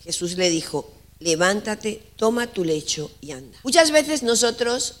Jesús le dijo: levántate, toma tu lecho y anda. Muchas veces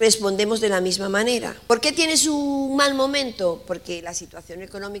nosotros respondemos de la misma manera. ¿Por qué tienes un mal momento? Porque la situación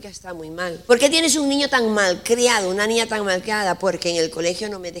económica está muy mal. ¿Por qué tienes un niño tan mal criado, una niña tan mal criada? Porque en el colegio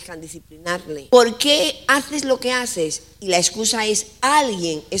no me dejan disciplinarle. ¿Por qué haces lo que haces? Y la excusa es: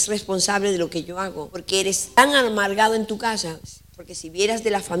 alguien es responsable de lo que yo hago. Porque eres tan amargado en tu casa. Porque si vieras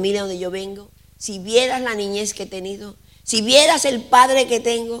de la familia donde yo vengo, si vieras la niñez que he tenido, si vieras el padre que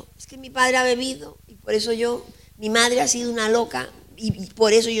tengo, es que mi padre ha bebido y por eso mi madre ha sido una loca y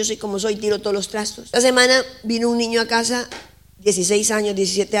por eso yo soy como soy, tiro todos los trastos. Esta semana vino un niño a casa, 16 años,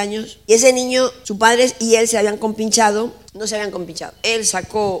 17 años, y ese niño, su padre y él se habían compinchado, no se habían compinchado. Él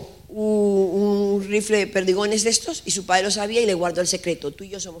sacó un rifle de perdigones de estos y su padre lo sabía y le guardó el secreto. Tú y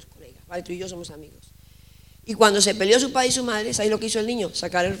yo somos colegas, ¿vale? Tú y yo somos amigos. Y cuando se peleó su padre y su madre, ¿sabes lo que hizo el niño?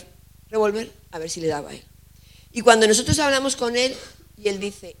 Sacar el revólver a ver si le daba a él. Y cuando nosotros hablamos con él, y él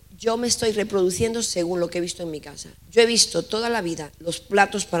dice: yo me estoy reproduciendo según lo que he visto en mi casa. Yo he visto toda la vida los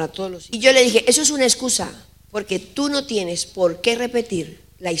platos para todos los hijos. Y yo le dije: eso es una excusa, porque tú no tienes por qué repetir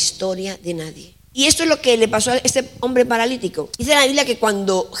la historia de nadie. Y esto es lo que le pasó a este hombre paralítico. Dice la Biblia que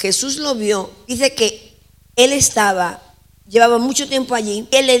cuando Jesús lo vio, dice que él llevaba mucho tiempo allí.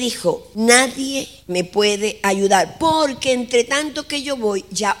 Él le dijo: nadie me puede ayudar, porque entre tanto que yo voy,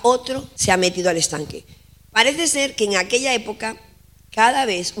 ya otro se ha metido al estanque. Parece ser que en aquella época,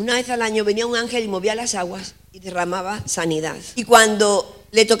 una vez al año, venía un ángel y movía las aguas y derramaba sanidad. Y cuando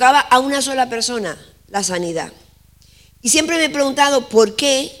le tocaba a una sola persona, la sanidad. Y siempre me he preguntado por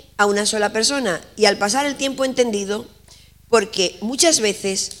qué a una sola persona. Y al pasar el tiempo he entendido, porque muchas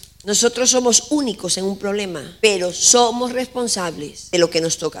veces nosotros somos únicos en un problema, pero somos responsables de lo que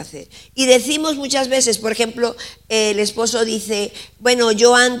nos toca hacer. Y decimos muchas veces, por ejemplo, el esposo dice: bueno,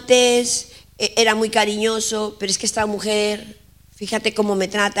 yo antes era muy cariñoso, pero es que esta mujer, fíjate cómo me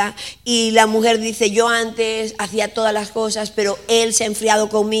trata. Y la mujer dice: yo antes hacía todas las cosas, pero él se ha enfriado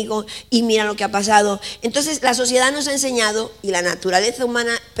conmigo y mira lo que ha pasado. Entonces la sociedad nos ha enseñado, y la naturaleza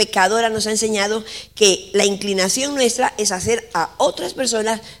humana pecadora nos ha enseñado, que la inclinación nuestra es hacer a otras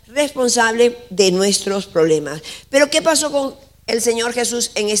personas responsables de nuestros problemas. Pero ¿qué pasó con el Señor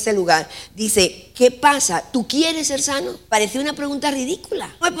Jesús en este lugar? Dice: ¿qué pasa? ¿Tú quieres ser sano? Parece una pregunta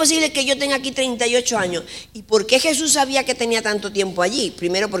ridícula. No es posible que yo tenga aquí 38 años. ¿Y por qué Jesús sabía que tenía tanto tiempo allí?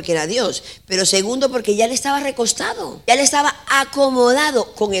 Primero, porque era Dios, pero segundo, porque ya le estaba recostado, ya le estaba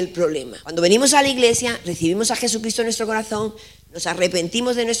acomodado con el problema. Cuando venimos a la iglesia, recibimos a Jesucristo en nuestro corazón, nos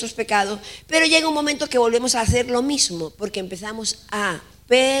arrepentimos de nuestros pecados, pero llega un momento que volvemos a hacer lo mismo, porque empezamos a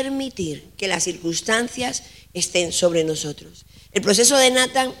permitir que las circunstancias estén sobre nosotros. El proceso de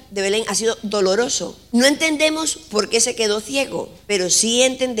Nathan de Belén ha sido doloroso. No entendemos por qué se quedó ciego, pero sí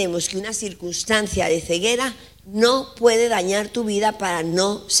entendemos que una circunstancia de ceguera no puede dañar tu vida para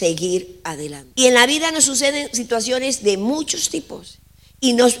no seguir adelante. Y en la vida nos suceden situaciones de muchos tipos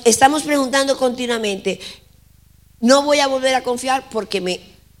y nos estamos preguntando continuamente: no voy a volver a confiar porque me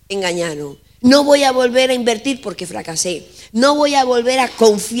engañaron. No voy a volver a invertir porque fracasé. No voy a volver a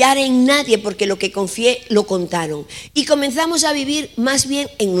confiar en nadie porque lo que confié lo contaron. Y comenzamos a vivir más bien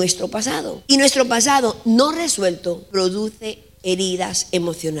en nuestro pasado. Y nuestro pasado no resuelto produce heridas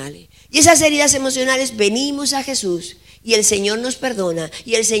emocionales. Y esas heridas emocionales venimos a Jesús y el Señor nos perdona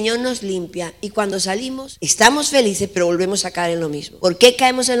y el Señor nos limpia. Y cuando salimos estamos felices, pero volvemos a caer en lo mismo. ¿Por qué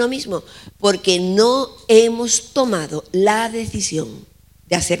caemos en lo mismo? Porque no hemos tomado la decisión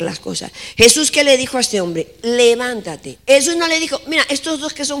de hacer las cosas. Jesús, ¿qué le dijo a este hombre? Levántate. Jesús no le dijo: mira, estos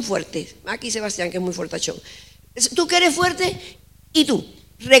dos que son fuertes, aquí Sebastián, que es muy fuertachón, tú que eres fuerte, y tú,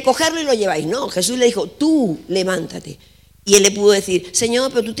 recogerlo y lo lleváis. No, Jesús le dijo: tú levántate. Y él le pudo decir: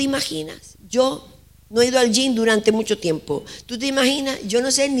 Señor, pero tú te imaginas, yo no he ido al gym durante mucho tiempo. ¿Tú te imaginas? Yo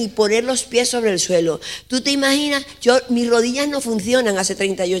no sé ni poner los pies sobre el suelo. ¿Tú te imaginas? Mis rodillas no funcionan hace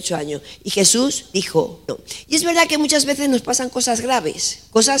 38 años. Y Jesús dijo: no. Y es verdad que muchas veces nos pasan cosas graves.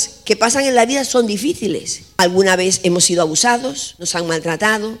 Cosas que pasan en la vida son difíciles. Alguna vez hemos sido abusados, nos han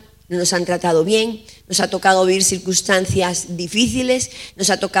maltratado, no nos han tratado bien, nos ha tocado vivir circunstancias difíciles, nos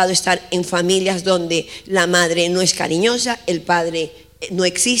ha tocado estar en familias donde la madre no es cariñosa, el padre no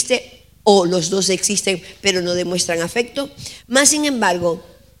existe, o los dos existen pero no demuestran afecto. Mas sin embargo,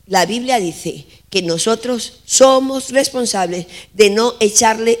 la Biblia dice que nosotros somos responsables de no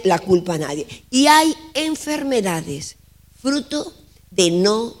echarle la culpa a nadie. Y hay enfermedades fruto de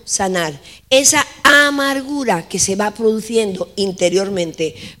no sanar esa amargura que se va produciendo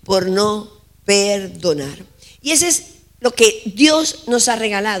interiormente por no perdonar. Y ese es lo que Dios nos ha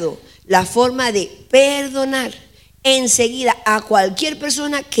regalado, la forma de perdonar. enseguida a cualquier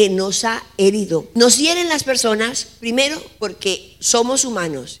persona que nos ha herido. Nos hieren las personas, primero, porque somos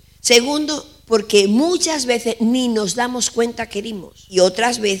humanos. Segundo, porque muchas veces ni nos damos cuenta que herimos. Y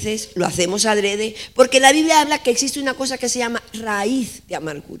otras veces lo hacemos adrede, porque la Biblia habla que existe una cosa que se llama raíz de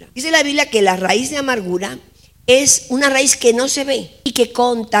amargura. Dice la Biblia que la raíz de amargura es una raíz que no se ve y que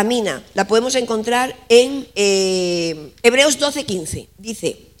contamina. La podemos encontrar en Hebreos 12:15.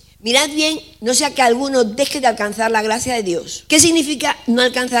 Dice: mirad bien, no sea que alguno deje de alcanzar la gracia de Dios. ¿Qué significa no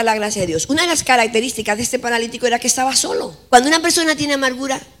alcanzar la gracia de Dios? Una de las características de este paralítico era que estaba solo. Cuando una persona tiene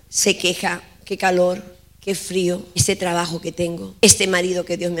amargura, se queja: qué calor, qué frío, este trabajo que tengo, este marido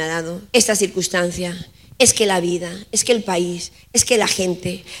que Dios me ha dado, esta circunstancia, es que la vida, es que el país, es que la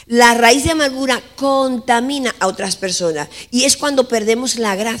gente. La raíz de amargura contamina a otras personas y es cuando perdemos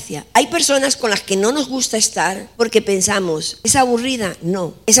la gracia. Hay personas con las que no nos gusta estar porque pensamos: es aburrida,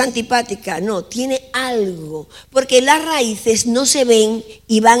 no, es antipática, no, tiene algo, porque las raíces no se ven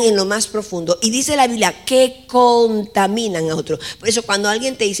y van en lo más profundo. Y dice la Biblia que contaminan a otro. Por eso cuando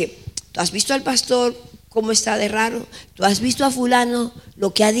alguien te dice: ¿tú has visto al pastor cómo está de raro? ¿Tú has visto a fulano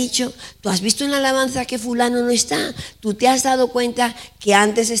lo que ha dicho? ¿Tú has visto en la alabanza que fulano no está? ¿Tú te has dado cuenta que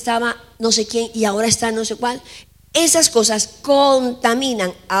antes estaba no sé quién y ahora está no sé cuál? Esas cosas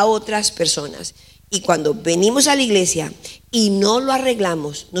contaminan a otras personas. Y cuando venimos a la iglesia y no lo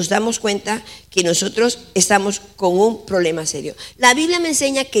arreglamos, nos damos cuenta que nosotros estamos con un problema serio. La Biblia me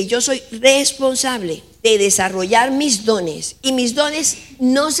enseña que yo soy responsable de desarrollar mis dones, y mis dones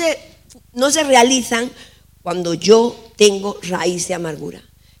no se realizan cuando yo tengo raíz de amargura.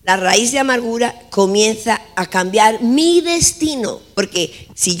 La raíz de amargura comienza a cambiar mi destino, porque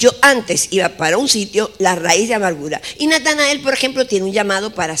si yo antes iba para un sitio, la raíz de amargura. Y Natanael, por ejemplo, tiene un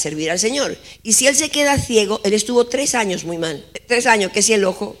llamado para servir al Señor. Y si él se queda ciego, él estuvo 3 años muy mal. 3 años, que si el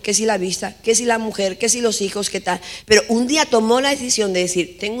ojo, que si la vista, que si la mujer, que si los hijos, que tal. Pero un día tomó la decisión de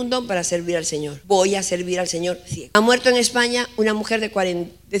decir: tengo un don para servir al Señor, voy a servir al Señor ciego. Ha muerto en España una mujer de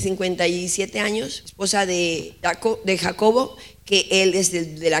 57 años, esposa de Jacobo, que él es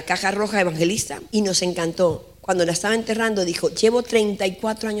de la Caja Roja Evangelista, y nos encantó. Cuando la estaba enterrando dijo: llevo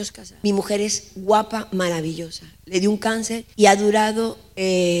 34 años casada, mi mujer es guapa, maravillosa, le dio un cáncer y ha durado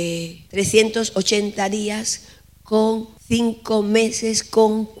 380 días con 5 meses,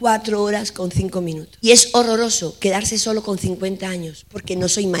 con 4 horas, con 5 minutos. Y es horroroso quedarse solo con 50 años, porque no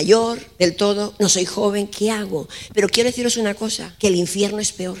soy mayor del todo, no soy joven, ¿qué hago? Pero quiero deciros una cosa, que el infierno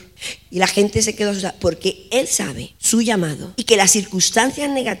es peor. Y la gente se quedó asustada porque él sabe su llamado y que las circunstancias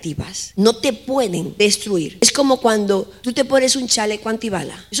negativas no te pueden destruir. Es como cuando tú te pones un chaleco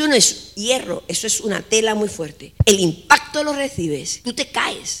antibala. Eso no es hierro, eso es una tela muy fuerte. El impacto lo recibes, tú te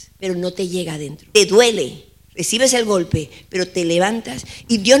caes, pero no te llega adentro. Te duele, recibes el golpe, pero te levantas.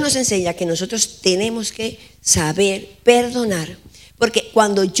 Y Dios nos enseña que nosotros tenemos que saber perdonar. Porque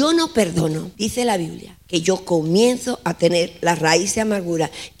cuando yo no perdono, dice la Biblia, que yo comienzo a tener la raíz de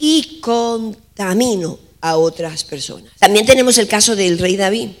amargura y contamino a otras personas. También tenemos el caso del rey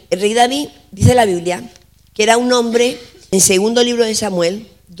David. El rey David, dice la Biblia, que era un hombre, en segundo libro de Samuel,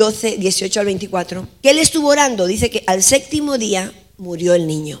 12, 18 al 24, que él estuvo orando. Dice que al 7º día murió el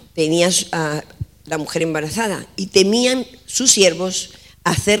niño. Tenía a la mujer embarazada y temían sus siervos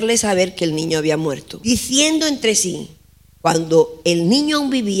hacerle saber que el niño había muerto, diciendo entre sí: cuando el niño aún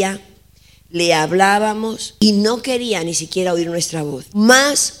vivía, le hablábamos y no quería ni siquiera oír nuestra voz.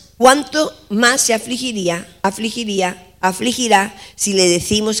 Cuánto más se afligirá si le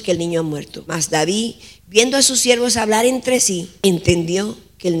decimos que el niño ha muerto. Mas David, viendo a sus siervos hablar entre sí, entendió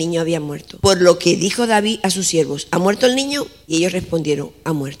que el niño había muerto. Por lo que dijo David a sus siervos: ¿ha muerto el niño? Y ellos respondieron: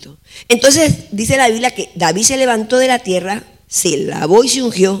 ha muerto. Entonces dice la Biblia que David se levantó de la tierra, se lavó y se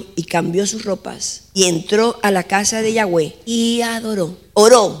ungió y cambió sus ropas y entró a la casa de Yahweh y adoró.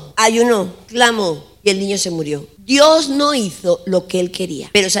 Oró, ayunó, clamó y el niño se murió. Dios no hizo lo que él quería,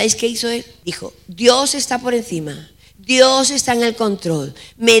 pero ¿sabéis qué hizo él? Dijo: Dios está por encima, Dios está en el control.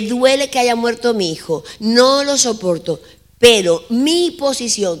 Me duele que haya muerto mi hijo, no lo soporto, pero mi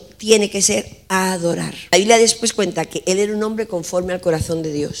posición tiene que ser adorar. La Biblia después cuenta que él era un hombre conforme al corazón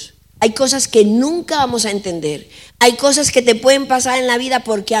de Dios. Hay cosas que nunca vamos a entender. Hay cosas que te pueden pasar en la vida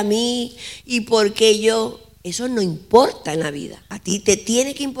porque a mí y porque yo. Eso no importa en la vida. A ti te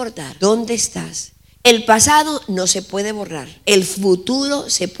tiene que importar dónde estás. El pasado no se puede borrar. El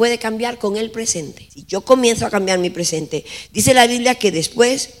futuro se puede cambiar con el presente. Si yo comienzo a cambiar mi presente, dice la Biblia que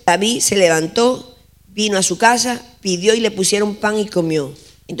después David se levantó, vino a su casa, pidió y le pusieron pan y comió.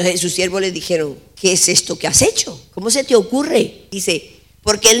 Entonces sus siervos le dijeron: ¿qué es esto que has hecho? ¿Cómo se te ocurre? Dice: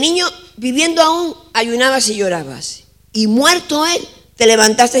 porque el niño, viviendo aún, ayunabas y llorabas, y muerto él, te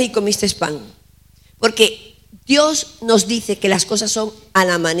levantaste y comiste pan. Porque Dios nos dice que las cosas son a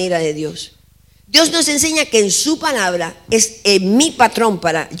la manera de Dios. Dios nos enseña que en su palabra es mi patrón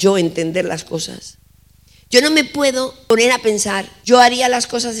para yo entender las cosas. Yo no me puedo poner a pensar, yo haría las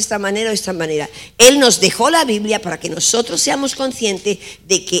cosas de esta manera o de esta manera. Él nos dejó la Biblia para que nosotros seamos conscientes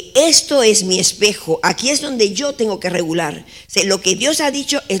de que esto es mi espejo. Aquí es donde yo tengo que regular. O sea, lo que Dios ha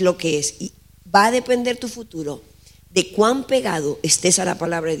dicho es lo que es. Y va a depender tu futuro de cuán pegado estés a la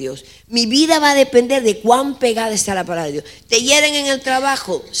palabra de Dios. Mi vida va a depender de cuán pegada esté a la palabra de Dios. ¿Te hieren en el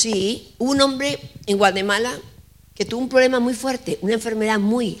trabajo? Sí. Hubo un hombre en Guatemala que tuvo un problema muy fuerte, una enfermedad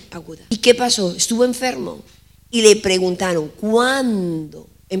muy aguda. ¿Y qué pasó? Estuvo enfermo y le preguntaron, ¿cuándo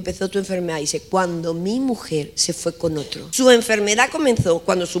empezó tu enfermedad? Y dice, cuando mi mujer se fue con otro. Su enfermedad comenzó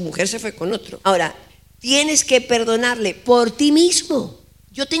cuando su mujer se fue con otro. Ahora, tienes que perdonarle por ti mismo.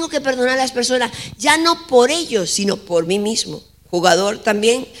 Yo tengo que perdonar a las personas, ya no por ellos, sino por mí mismo. Jugador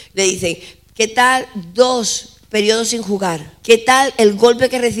también le dicen, ¿qué tal 2 periodos sin jugar? ¿Qué tal el golpe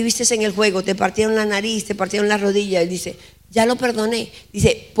que recibiste en el juego? Te partieron la nariz, te partieron la rodilla. Él dice, ya lo perdoné.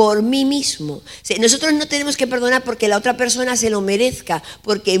 Dice, por mí mismo. O sea, nosotros no tenemos que perdonar porque la otra persona se lo merezca,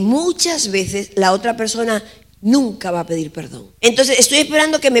 porque muchas veces la otra persona nunca va a pedir perdón. Entonces estoy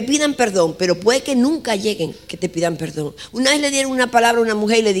esperando que me pidan perdón, pero puede que nunca lleguen que te pidan perdón. Una vez le dieron una palabra a una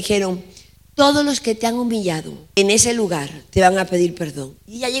mujer y le dijeron, todos los que te han humillado en ese lugar te van a pedir perdón.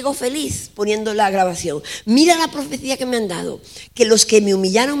 Y ella llegó feliz poniendo la grabación. Mira la profecía que me han dado, que los que me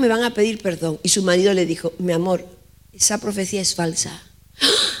humillaron me van a pedir perdón. Y su marido le dijo, mi amor, esa profecía es falsa.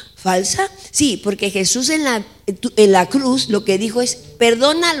 ¿Falsa? Sí, porque Jesús en la cruz lo que dijo es,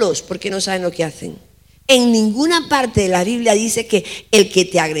 perdónalos porque no saben lo que hacen. En ninguna parte de la Biblia dice que el que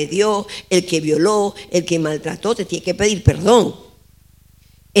te agredió, el que violó, el que maltrató, te tiene que pedir perdón.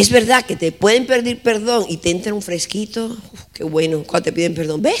 Es verdad que te pueden pedir perdón y te entra un fresquito, qué bueno, cuando te piden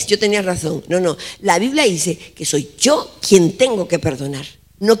perdón. ¿Ves? Yo tenía razón. No, la Biblia dice que soy yo quien tengo que perdonar,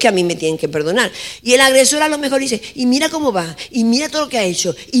 no que a mí me tienen que perdonar. Y el agresor a lo mejor dice, y mira cómo va, y mira todo lo que ha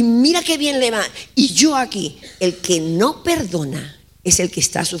hecho, y mira qué bien le va. Y yo aquí, el que no perdona es el que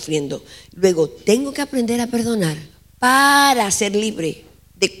está sufriendo. Luego tengo que aprender a perdonar para ser libre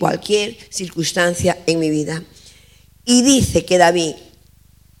de cualquier circunstancia en mi vida. Y dice que David,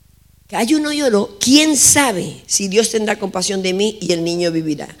 que ayuno y lloró, ¿quién sabe si Dios tendrá compasión de mí y el niño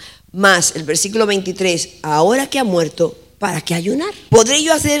vivirá? Más el versículo 23, ahora que ha muerto, ¿para qué ayunar? ¿Podré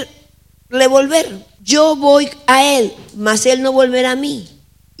yo hacerle volver? Yo voy a él, mas él no volverá a mí.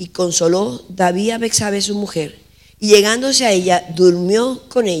 Y consoló David a Betsabé su mujer, y llegándose a ella, durmió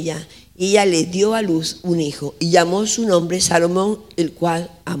con ella, y ella le dio a luz un hijo, y llamó su nombre Salomón, el cual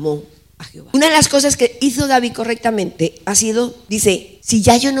amó a Jehová. Una de las cosas que hizo David correctamente ha sido, dice, si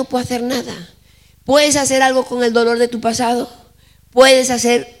ya yo no puedo hacer nada, ¿puedes hacer algo con el dolor de tu pasado? ¿Puedes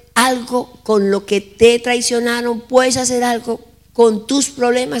hacer algo con lo que te traicionaron? ¿Puedes hacer algo con tus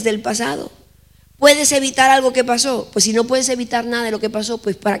problemas del pasado? ¿Puedes evitar algo que pasó? Pues si no puedes evitar nada de lo que pasó,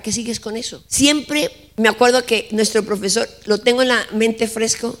 pues ¿para qué sigues con eso? Siempre me acuerdo que nuestro profesor, lo tengo en la mente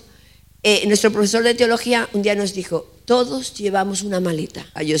fresco, nuestro profesor de teología un día nos dijo, todos llevamos una maleta.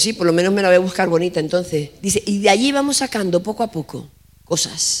 Yo sí, por lo menos me la voy a buscar bonita entonces. Dice, y de allí vamos sacando poco a poco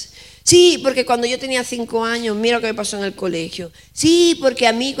cosas. Sí, porque cuando yo tenía 5 años, mira lo que me pasó en el colegio. Sí, porque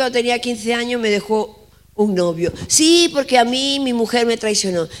a mí cuando tenía 15 años me dejó un novio. Sí, porque a mí mi mujer me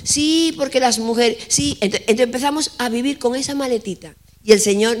traicionó. Sí, porque las mujeres... Sí, entonces empezamos a vivir con esa maletita. Y el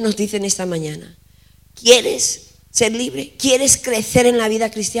Señor nos dice en esta mañana, ¿quieres ser libre? ¿Quieres crecer en la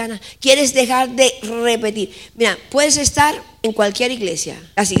vida cristiana? ¿Quieres dejar de repetir? Mira, puedes estar en cualquier iglesia.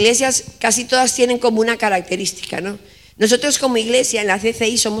 Las iglesias casi todas tienen como una característica, ¿no? Nosotros como iglesia en la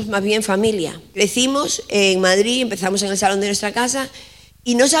CCI somos más bien familia. Crecimos en Madrid, empezamos en el salón de nuestra casa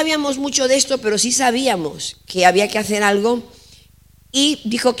y no sabíamos mucho de esto, pero sí sabíamos que había que hacer algo. Y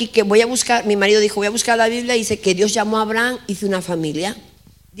dijo que mi marido dijo, voy a buscar la Biblia y dice que Dios llamó a Abraham, hizo una familia.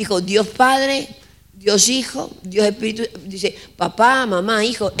 Dijo Dios Padre, Dios Hijo, Dios Espíritu, dice papá, mamá,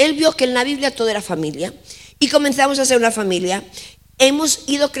 hijo. Él vio que en la Biblia todo era familia y comenzamos a ser una familia. Hemos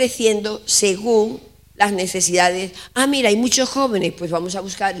ido creciendo según las necesidades. Mira, hay muchos jóvenes, pues vamos a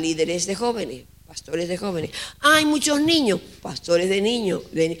buscar líderes de jóvenes, pastores de jóvenes. Hay muchos niños, pastores de niños.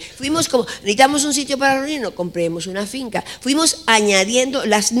 Fuimos como, necesitamos un sitio para reunirnos, compremos una finca. Fuimos añadiendo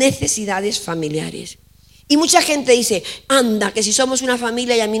las necesidades familiares. Y mucha gente dice, anda, que si somos una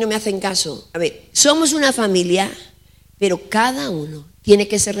familia y a mí no me hacen caso. A ver, somos una familia, pero cada uno tiene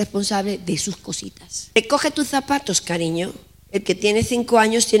que ser responsable de sus cositas. Recoge tus zapatos, cariño. El que tiene 5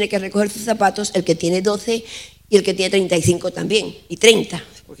 años tiene que recoger sus zapatos, el que tiene 12 y el que tiene 35 también, y 30,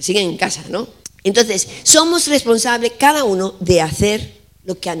 porque siguen en casa, ¿no? Entonces, somos responsables cada uno de hacer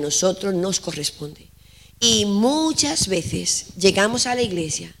lo que a nosotros nos corresponde. Y muchas veces llegamos a la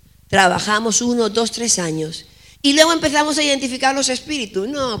iglesia, trabajamos 1, 2, 3 años y luego empezamos a identificar los espíritus.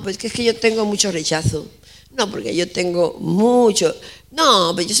 No, pues que es que yo tengo mucho rechazo. No, porque yo tengo mucho.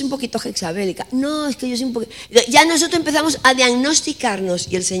 No, pues yo soy un poquito jezabélica. No, es que yo soy un poquito. Ya nosotros empezamos a diagnosticarnos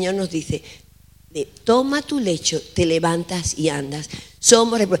y el Señor nos dice: toma tu lecho, te levantas y andas.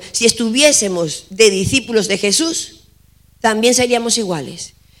 Si estuviésemos de discípulos de Jesús, también seríamos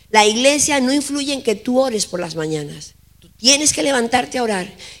iguales. La iglesia no influye en que tú ores por las mañanas. Tú tienes que levantarte a orar.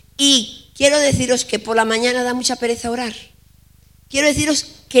 Y quiero deciros que por la mañana da mucha pereza orar. Quiero deciros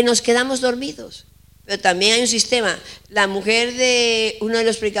que nos quedamos dormidos. Pero también hay un sistema. La mujer de uno de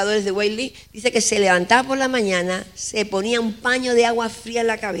los predicadores de Whaley dice que se levantaba por la mañana, se ponía un paño de agua fría en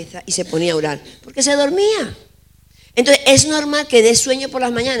la cabeza y se ponía a orar, porque se dormía. Entonces es normal que dé sueño por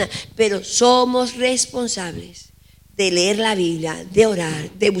las mañanas, pero somos responsables de leer la Biblia, de orar,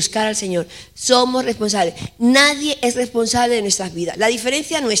 de buscar al Señor. Somos responsables. Nadie es responsable de nuestras vidas. La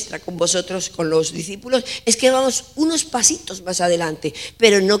diferencia nuestra con vosotros, con los discípulos, es que vamos unos pasitos más adelante,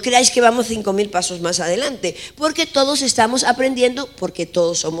 pero no creáis que vamos 5.000 pasos más adelante, porque todos estamos aprendiendo, porque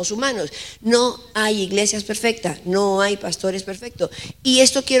todos somos humanos. No hay iglesias perfectas, no hay pastores perfectos. Y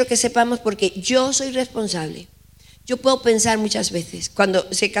esto quiero que sepamos, porque yo soy responsable. Yo puedo pensar muchas veces, cuando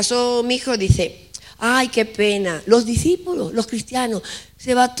se casó mi hijo, dice: ay, qué pena, los discípulos, los cristianos,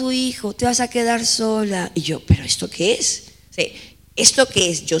 se va tu hijo, te vas a quedar sola. Y yo, ¿pero esto qué es? Sí, ¿esto qué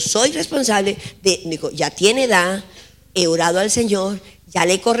es? Yo soy responsable de, digo, ya tiene edad, he orado al Señor, ya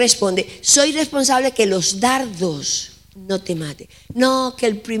le corresponde. Soy responsable que los dardos no te maten. No, que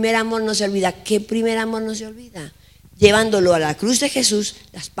el primer amor no se olvida. ¿Qué primer amor no se olvida? Llevándolo a la cruz de Jesús,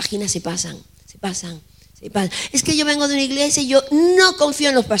 las páginas se pasan. Es que yo vengo de una iglesia y yo no confío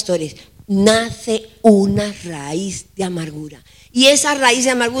en los pastores. Nace una raíz de amargura. Y esa raíz de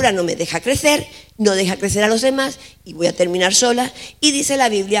amargura no me deja crecer, no deja crecer a los demás y voy a terminar sola. Y dice la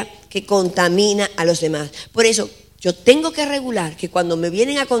Biblia que contamina a los demás. Por eso yo tengo que regular que cuando me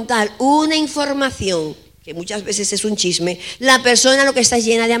vienen a contar una información, que muchas veces es un chisme, la persona lo que está es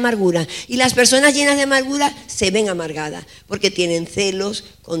llena de amargura. Y las personas llenas de amargura se ven amargadas porque tienen celos,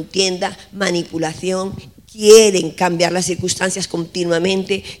 contienda, manipulación. Quieren cambiar las circunstancias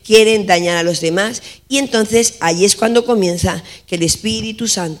continuamente, quieren dañar a los demás, y entonces ahí es cuando comienza que el Espíritu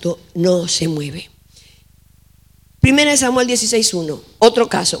Santo no se mueve. 1 Samuel 16:1, otro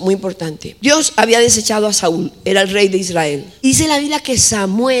caso muy importante. Dios había desechado a Saúl, era el rey de Israel. Y dice la Biblia que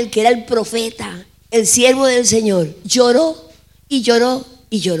Samuel, que era el profeta, el siervo del Señor, lloró y lloró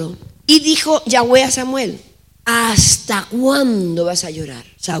y lloró. Y dijo Yahweh a Samuel: ¿hasta cuándo vas a llorar,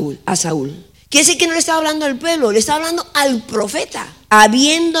 a Saúl? Quiere decir que no le estaba hablando al pueblo, le estaba hablando al profeta.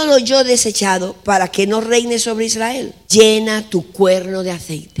 Habiéndolo yo desechado para que no reine sobre Israel, llena tu cuerno de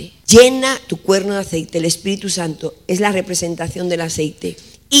aceite. Llena tu cuerno de aceite. El Espíritu Santo es la representación del aceite.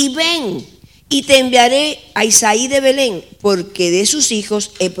 Y ven, y te enviaré a Isaí de Belén, porque de sus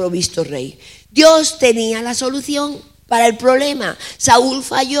hijos he provisto rey. Dios tenía la solución para el problema. Saúl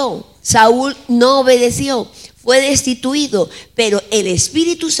falló, Saúl no obedeció, fue destituido, pero el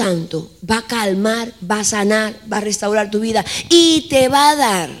Espíritu Santo va a calmar, va a sanar, va a restaurar tu vida y te va a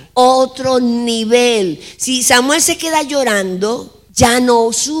dar otro nivel. Si Samuel se queda llorando, ya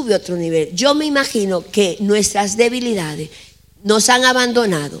no sube otro nivel. Yo me imagino que nuestras debilidades nos han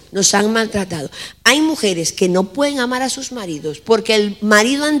abandonado, nos han maltratado. Hay mujeres que no pueden amar a sus maridos porque el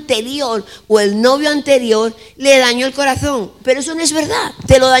marido anterior o el novio anterior le dañó el corazón, pero eso no es verdad.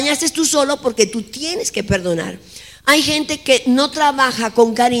 Te lo dañaste tú solo porque tú tienes que perdonar. Hay gente que no trabaja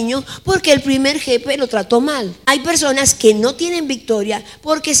con cariño porque el primer jefe lo trató mal. Hay personas que no tienen victoria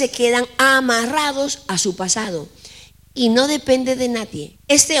porque se quedan amarrados a su pasado. Y no depende de nadie.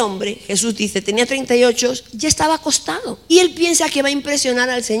 Este hombre, Jesús dice, tenía 38, ya estaba acostado. Y él piensa que va a impresionar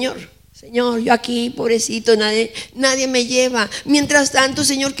al Señor. Señor, yo aquí, pobrecito, nadie me lleva. Mientras tanto,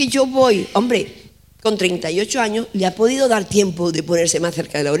 Señor, que yo voy. Hombre, con 38 años le ha podido dar tiempo de ponerse más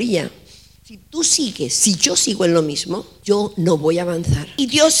cerca de la orilla. Si yo sigo en lo mismo, yo no voy a avanzar. Y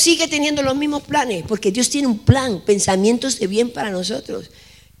Dios sigue teniendo los mismos planes, porque Dios tiene un plan, pensamientos de bien para nosotros.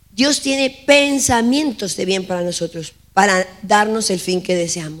 Dios tiene pensamientos de bien para nosotros, para darnos el fin que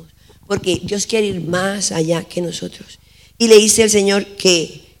deseamos, porque Dios quiere ir más allá que nosotros. Y le dice el Señor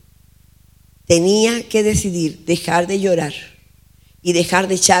que tenía que decidir dejar de llorar y dejar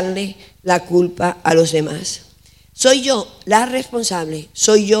de echarle la culpa a los demás. Soy yo la responsable,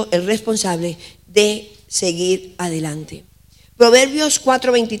 soy yo el responsable de seguir adelante. Proverbios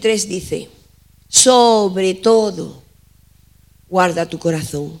 4:23 dice: sobre todo guarda tu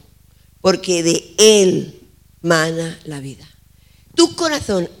corazón, porque de él mana la vida. Tu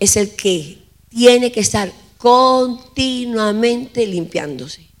corazón es el que tiene que estar continuamente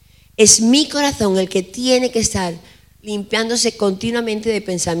limpiándose. Es mi corazón el que tiene que estar limpiándose continuamente de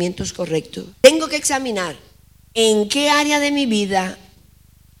pensamientos correctos. Tengo que examinar en qué área de mi vida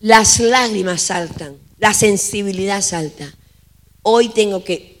las lágrimas saltan, la sensibilidad salta. Hoy tengo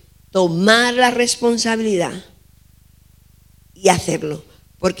que tomar la responsabilidad y hacerlo.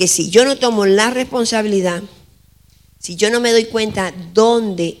 Porque si yo no tomo la responsabilidad, si yo no me doy cuenta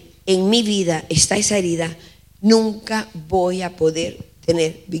dónde en mi vida está esa herida, nunca voy a poder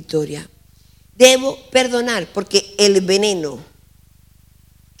tener victoria. Debo perdonar porque el veneno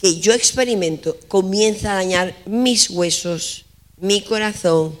que yo experimento comienza a dañar mis huesos, mi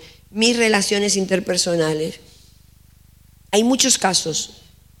corazón, mis relaciones interpersonales. Hay muchos casos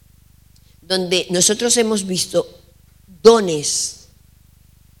donde nosotros hemos visto dones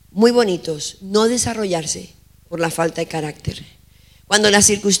muy bonitos no desarrollarse por la falta de carácter. Cuando las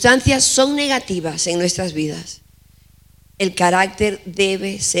circunstancias son negativas en nuestras vidas, el carácter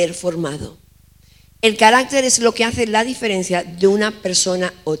debe ser formado. El carácter es lo que hace la diferencia de una persona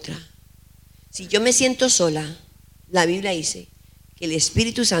a otra. Si yo me siento sola, la Biblia dice que el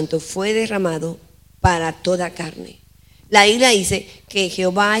Espíritu Santo fue derramado para toda carne. La Biblia dice que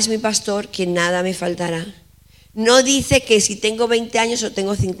Jehová es mi pastor, que nada me faltará. No dice que si tengo 20 años o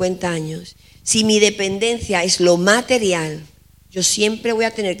tengo 50 años. Si mi dependencia es lo material, yo siempre voy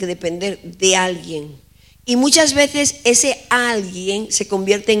a tener que depender de alguien. Y muchas veces ese alguien se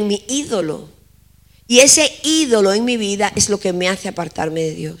convierte en mi ídolo. Y ese ídolo en mi vida es lo que me hace apartarme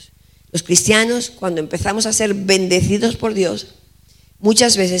de Dios. Los cristianos, cuando empezamos a ser bendecidos por Dios,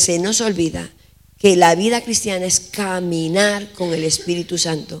 muchas veces se nos olvida que la vida cristiana es caminar con el Espíritu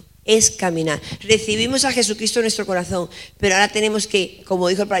Santo. Es caminar. Recibimos a Jesucristo en nuestro corazón, pero ahora tenemos que, como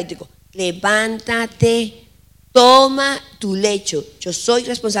dijo el paralítico, levántate, toma tu lecho, yo soy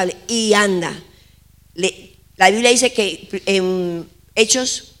responsable y anda. La Biblia dice que en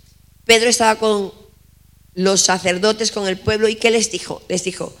Hechos, Pedro estaba con los sacerdotes, con el pueblo, y ¿qué les dijo? Les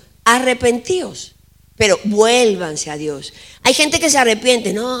dijo, arrepentíos, pero vuélvanse a Dios. Hay gente que se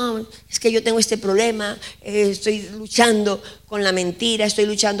arrepiente, no, es que yo tengo este problema, estoy luchando con la mentira, estoy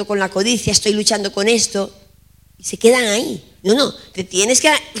luchando con la codicia, estoy luchando con esto, y se quedan ahí. No, te tienes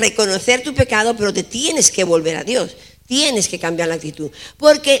que reconocer tu pecado, pero te tienes que volver a Dios, tienes que cambiar la actitud,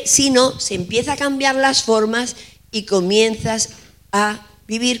 porque si no, se empieza a cambiar las formas y comienzas a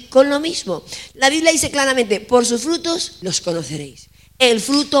vivir con lo mismo. La Biblia dice claramente, por sus frutos los conoceréis. El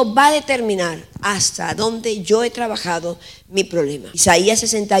fruto va a determinar hasta dónde yo he trabajado mi problema. Isaías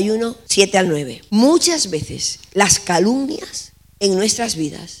 61, 7 al 9. Muchas veces las calumnias en nuestras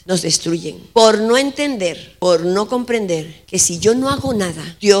vidas nos destruyen por no entender, por no comprender que si yo no hago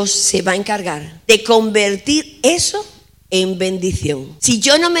nada, Dios se va a encargar de convertir eso en bendición. Si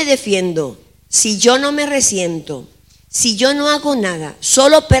yo no me defiendo, si yo no me resiento, si yo no hago nada,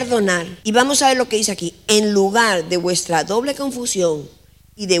 solo perdonar, y vamos a ver lo que dice aquí, en lugar de vuestra doble confusión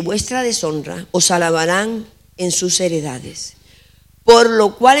y de vuestra deshonra, os alabarán en sus heredades, por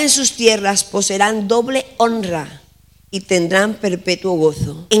lo cual en sus tierras poseerán doble honra y tendrán perpetuo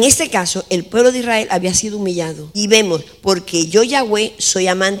gozo. En este caso, el pueblo de Israel había sido humillado. Y vemos, porque yo, Yahweh, soy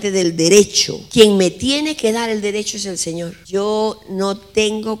amante del derecho. Quien me tiene que dar el derecho es el Señor. Yo no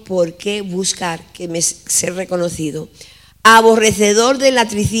tengo por qué buscar que me sea reconocido. Aborrecedor del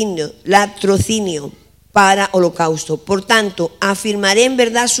latrocinio para holocausto. Por tanto, afirmaré en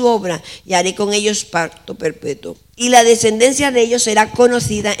verdad su obra y haré con ellos pacto perpetuo. Y la descendencia de ellos será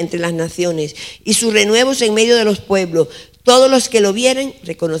conocida entre las naciones y sus renuevos en medio de los pueblos. Todos los que lo vieren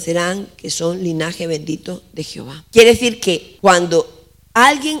reconocerán que son linaje bendito de Jehová. Quiere decir que cuando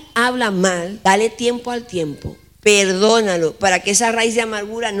alguien habla mal, dale tiempo al tiempo, perdónalo para que esa raíz de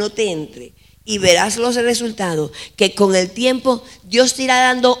amargura no te entre. Y verás los resultados, que con el tiempo Dios te irá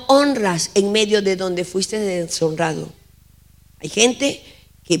dando honras en medio de donde fuiste deshonrado. Hay gente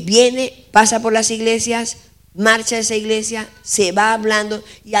que viene, pasa por las iglesias, marcha a esa iglesia, se va hablando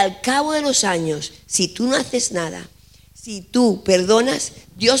y al cabo de los años, si tú no haces nada, si tú perdonas,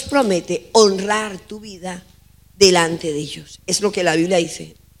 Dios promete honrar tu vida delante de ellos. Es lo que la Biblia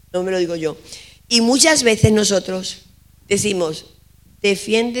dice, no me lo digo yo. Y muchas veces nosotros decimos,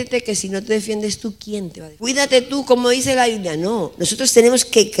 defiéndete, que si no te defiendes tú, ¿quién te va a defender? Cuídate tú, como dice la Biblia. No, nosotros tenemos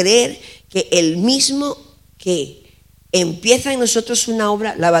que creer que el mismo que empieza en nosotros una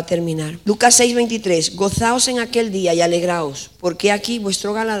obra, la va a terminar. Lucas 6:23, gozaos en aquel día y alegraos, porque aquí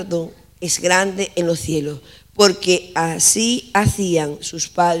vuestro galardón es grande en los cielos, porque así hacían sus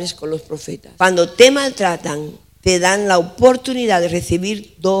padres con los profetas. Cuando te maltratan, te dan la oportunidad de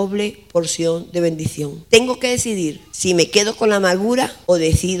recibir doble porción de bendición. Tengo que decidir si me quedo con la amargura o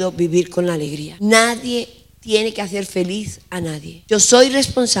decido vivir con la alegría. Nadie tiene que hacer feliz a nadie. Yo soy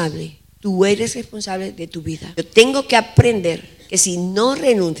responsable, tú eres responsable de tu vida. Yo tengo que aprender que si no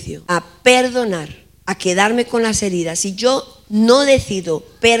renuncio a perdonar, a quedarme con las heridas, si yo no decido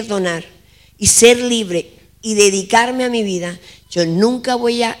perdonar y ser libre y dedicarme a mi vida, yo nunca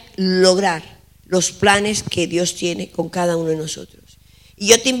voy a lograr los planes que Dios tiene con cada uno de nosotros. Y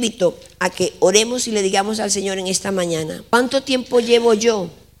yo te invito a que oremos y le digamos al Señor en esta mañana, ¿cuánto tiempo llevo yo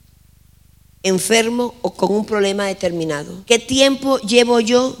enfermo o con un problema determinado? ¿Qué tiempo llevo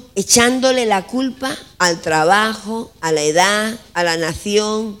yo echándole la culpa al trabajo, a la edad, a la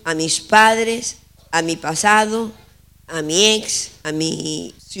nación, a mis padres, a mi pasado, a mi ex, a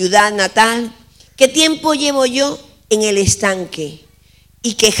mi ciudad natal? ¿Qué tiempo llevo yo en el estanque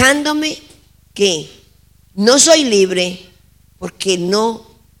y quejándome que no soy libre porque no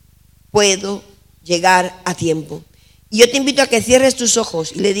puedo llegar a tiempo? Y yo te invito a que cierres tus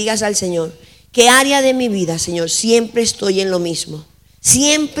ojos y le digas al Señor, ¿qué área de mi vida, Señor, siempre estoy en lo mismo?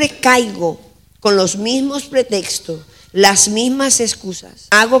 Siempre caigo con los mismos pretextos, las mismas excusas.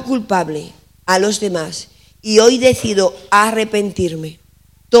 Hago culpable a los demás y hoy decido arrepentirme,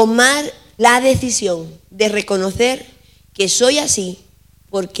 tomar la decisión de reconocer que soy así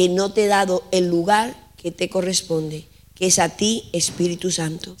porque no te he dado el lugar que te corresponde, que es a ti, Espíritu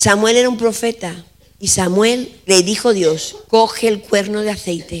Santo. Samuel era un profeta y Samuel le dijo a Dios, coge el cuerno de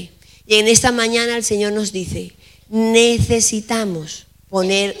aceite. Y en esta mañana el Señor nos dice, necesitamos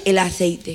poner el aceite.